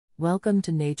Welcome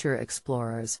to Nature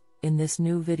Explorers. In this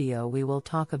new video we will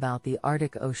talk about the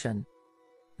Arctic Ocean.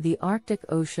 The Arctic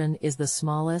Ocean is the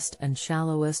smallest and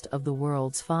shallowest of the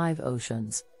world's 5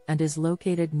 oceans, and is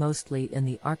located mostly in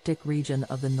the Arctic region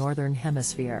of the Northern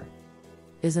Hemisphere.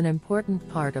 It is an important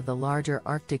part of the larger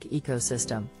Arctic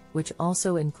ecosystem, which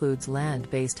also includes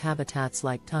land-based habitats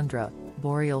like tundra,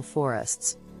 boreal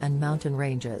forests, and mountain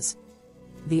ranges.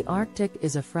 The Arctic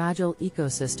is a fragile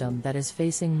ecosystem that is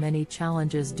facing many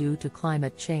challenges due to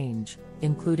climate change,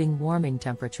 including warming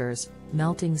temperatures,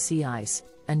 melting sea ice,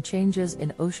 and changes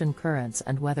in ocean currents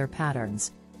and weather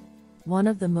patterns. One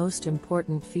of the most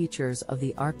important features of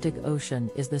the Arctic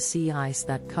Ocean is the sea ice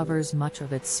that covers much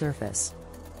of its surface.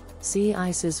 Sea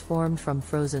ice is formed from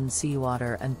frozen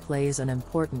seawater and plays an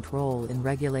important role in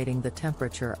regulating the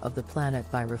temperature of the planet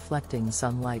by reflecting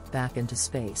sunlight back into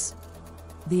space.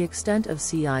 The extent of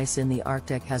sea ice in the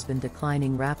Arctic has been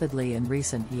declining rapidly in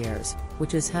recent years,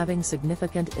 which is having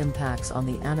significant impacts on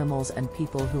the animals and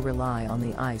people who rely on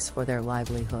the ice for their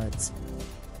livelihoods.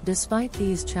 Despite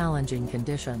these challenging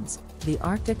conditions, the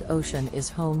Arctic Ocean is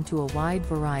home to a wide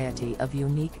variety of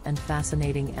unique and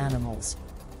fascinating animals.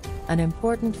 An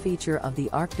important feature of the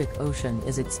Arctic Ocean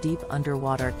is its deep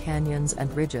underwater canyons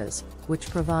and ridges, which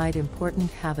provide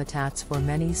important habitats for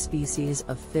many species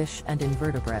of fish and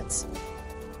invertebrates.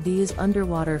 These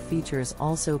underwater features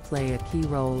also play a key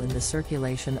role in the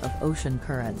circulation of ocean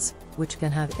currents, which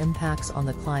can have impacts on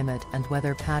the climate and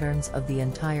weather patterns of the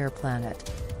entire planet.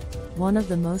 One of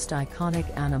the most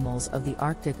iconic animals of the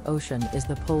Arctic Ocean is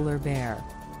the polar bear.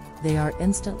 They are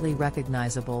instantly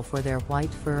recognizable for their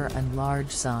white fur and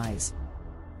large size.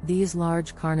 These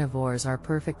large carnivores are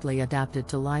perfectly adapted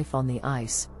to life on the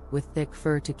ice, with thick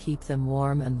fur to keep them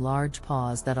warm and large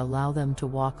paws that allow them to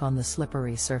walk on the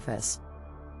slippery surface.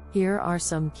 Here are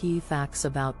some key facts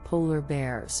about polar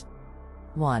bears.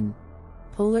 1.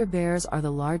 Polar bears are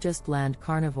the largest land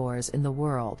carnivores in the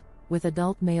world, with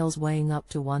adult males weighing up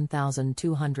to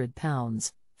 1,200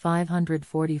 pounds,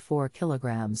 544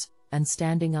 kilograms, and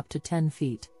standing up to 10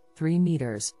 feet, 3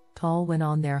 meters, tall when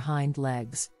on their hind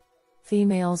legs.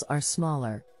 Females are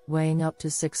smaller, weighing up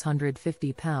to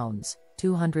 650 pounds,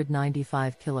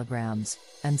 295 kilograms,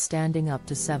 and standing up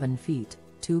to 7 feet,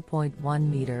 2.1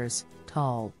 meters,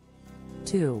 tall.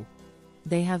 2.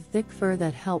 They have thick fur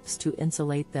that helps to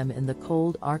insulate them in the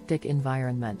cold Arctic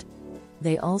environment.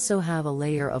 They also have a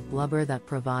layer of blubber that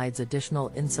provides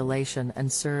additional insulation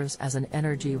and serves as an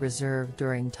energy reserve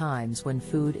during times when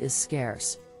food is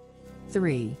scarce.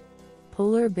 3.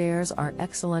 Polar bears are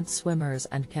excellent swimmers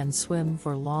and can swim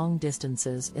for long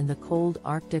distances in the cold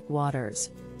Arctic waters.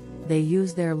 They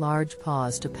use their large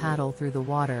paws to paddle through the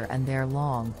water and their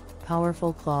long,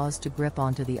 powerful claws to grip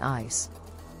onto the ice.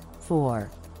 4.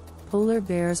 Polar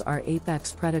bears are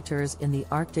apex predators in the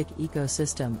Arctic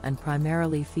ecosystem and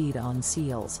primarily feed on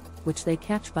seals, which they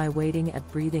catch by waiting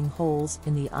at breathing holes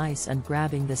in the ice and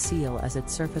grabbing the seal as it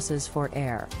surfaces for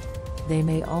air. They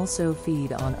may also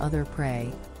feed on other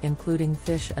prey, including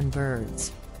fish and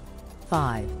birds.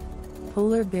 5.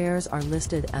 Polar bears are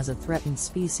listed as a threatened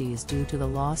species due to the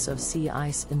loss of sea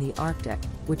ice in the Arctic,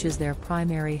 which is their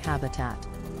primary habitat.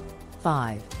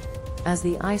 5. As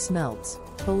the ice melts,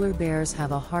 polar bears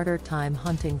have a harder time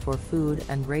hunting for food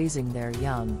and raising their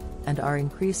young, and are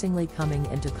increasingly coming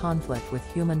into conflict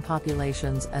with human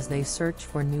populations as they search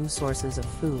for new sources of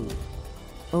food.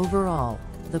 Overall,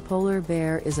 the polar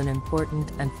bear is an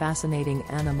important and fascinating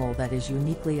animal that is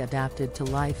uniquely adapted to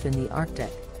life in the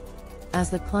Arctic. As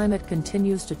the climate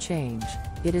continues to change,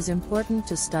 it is important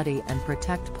to study and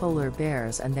protect polar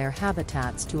bears and their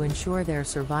habitats to ensure their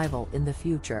survival in the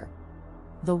future.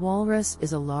 The walrus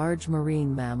is a large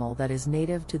marine mammal that is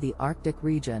native to the Arctic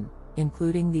region,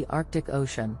 including the Arctic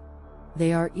Ocean.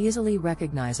 They are easily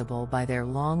recognizable by their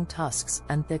long tusks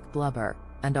and thick blubber,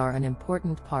 and are an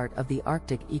important part of the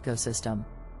Arctic ecosystem.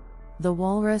 The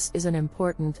walrus is an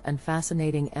important and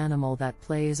fascinating animal that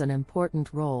plays an important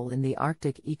role in the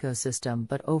Arctic ecosystem,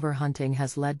 but overhunting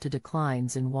has led to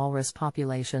declines in walrus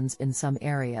populations in some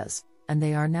areas, and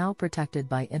they are now protected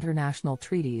by international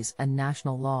treaties and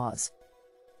national laws.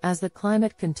 As the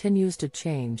climate continues to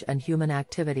change and human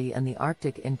activity in the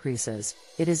Arctic increases,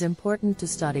 it is important to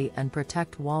study and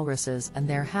protect walruses and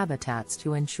their habitats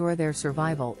to ensure their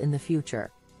survival in the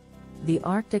future. The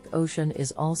Arctic Ocean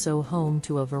is also home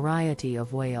to a variety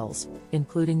of whales,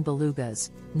 including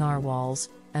belugas, narwhals,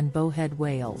 and bowhead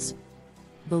whales.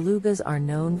 Belugas are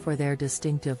known for their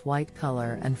distinctive white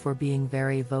color and for being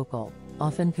very vocal,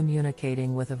 often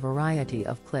communicating with a variety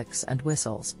of clicks and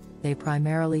whistles. They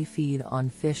primarily feed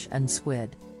on fish and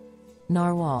squid.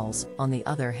 Narwhals, on the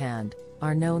other hand,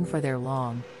 are known for their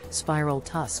long, spiral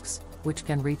tusks, which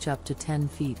can reach up to 10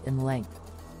 feet in length.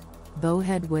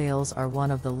 Bowhead whales are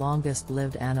one of the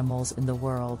longest-lived animals in the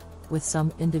world, with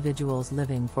some individuals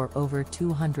living for over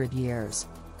 200 years.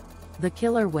 The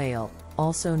killer whale,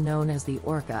 also known as the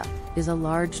orca, is a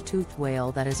large-toothed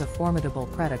whale that is a formidable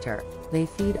predator. They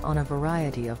feed on a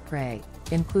variety of prey,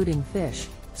 including fish,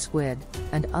 squid,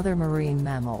 and other marine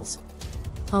mammals.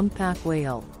 Humpback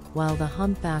whale. While the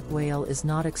humpback whale is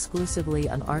not exclusively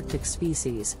an Arctic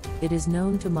species, it is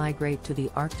known to migrate to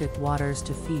the Arctic waters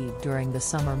to feed during the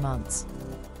summer months.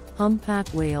 Humpback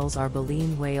whales are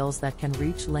baleen whales that can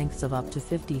reach lengths of up to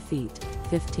 50 feet,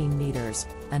 15 meters,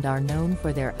 and are known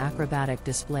for their acrobatic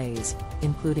displays,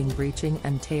 including breaching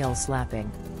and tail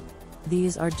slapping.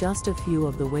 These are just a few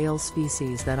of the whale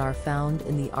species that are found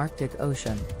in the Arctic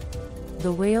Ocean.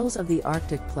 The whales of the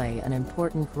Arctic play an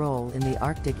important role in the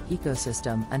Arctic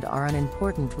ecosystem and are an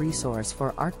important resource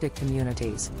for Arctic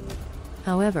communities.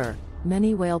 However,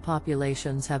 many whale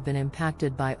populations have been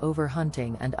impacted by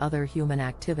overhunting and other human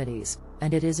activities,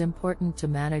 and it is important to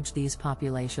manage these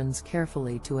populations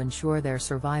carefully to ensure their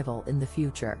survival in the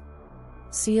future.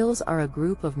 Seals are a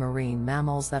group of marine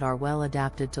mammals that are well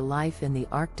adapted to life in the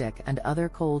Arctic and other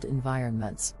cold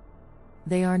environments.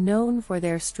 They are known for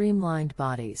their streamlined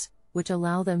bodies, which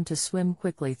allow them to swim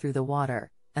quickly through the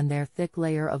water, and their thick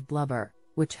layer of blubber,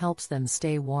 which helps them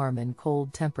stay warm in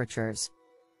cold temperatures.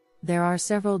 There are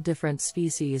several different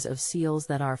species of seals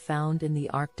that are found in the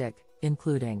Arctic,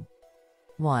 including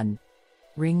 1.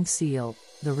 Ring seal.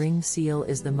 The ring seal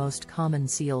is the most common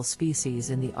seal species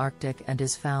in the Arctic and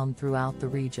is found throughout the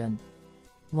region.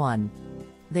 1.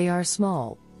 They are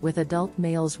small, with adult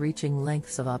males reaching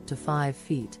lengths of up to 5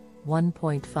 feet,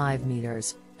 1.5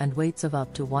 meters, and weights of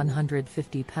up to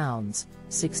 150 pounds,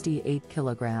 68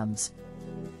 kilograms.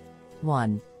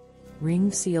 1.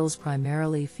 Ring seals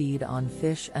primarily feed on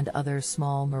fish and other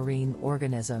small marine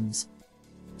organisms.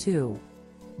 2.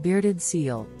 Bearded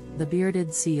seal. The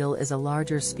bearded seal is a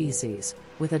larger species,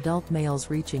 with adult males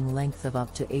reaching length of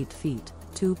up to 8 feet,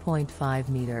 2.5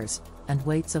 meters, and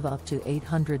weights of up to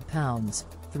 800 pounds,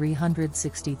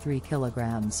 363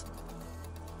 kilograms.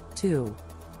 2.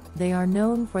 They are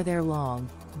known for their long,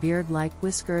 beard-like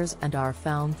whiskers and are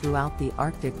found throughout the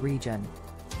Arctic region.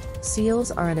 Seals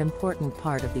are an important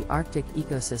part of the Arctic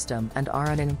ecosystem and are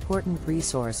an important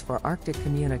resource for Arctic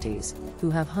communities, who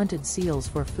have hunted seals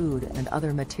for food and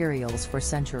other materials for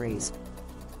centuries.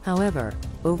 However,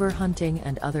 overhunting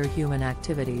and other human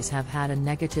activities have had a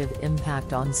negative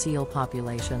impact on seal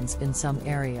populations in some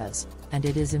areas, and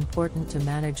it is important to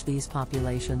manage these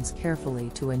populations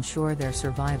carefully to ensure their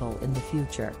survival in the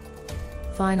future.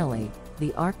 Finally,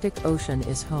 the Arctic Ocean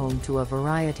is home to a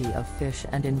variety of fish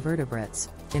and invertebrates,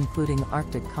 including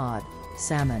Arctic cod,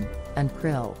 salmon, and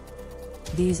krill.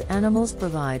 These animals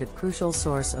provide a crucial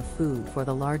source of food for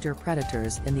the larger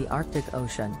predators in the Arctic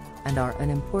Ocean, and are an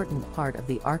important part of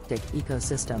the Arctic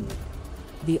ecosystem.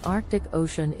 The Arctic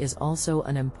Ocean is also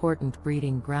an important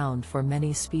breeding ground for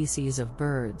many species of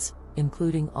birds,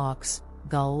 including auks,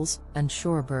 gulls, and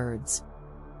shorebirds.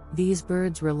 These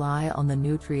birds rely on the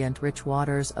nutrient-rich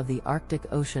waters of the Arctic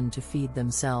Ocean to feed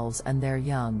themselves and their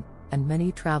young, and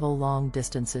many travel long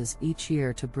distances each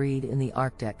year to breed in the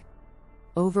Arctic.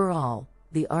 Overall,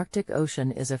 the Arctic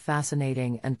Ocean is a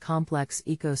fascinating and complex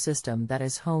ecosystem that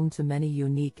is home to many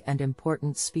unique and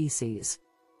important species.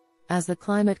 As the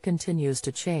climate continues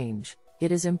to change,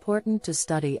 it is important to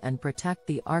study and protect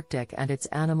the Arctic and its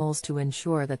animals to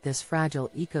ensure that this fragile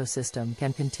ecosystem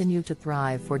can continue to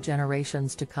thrive for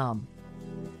generations to come.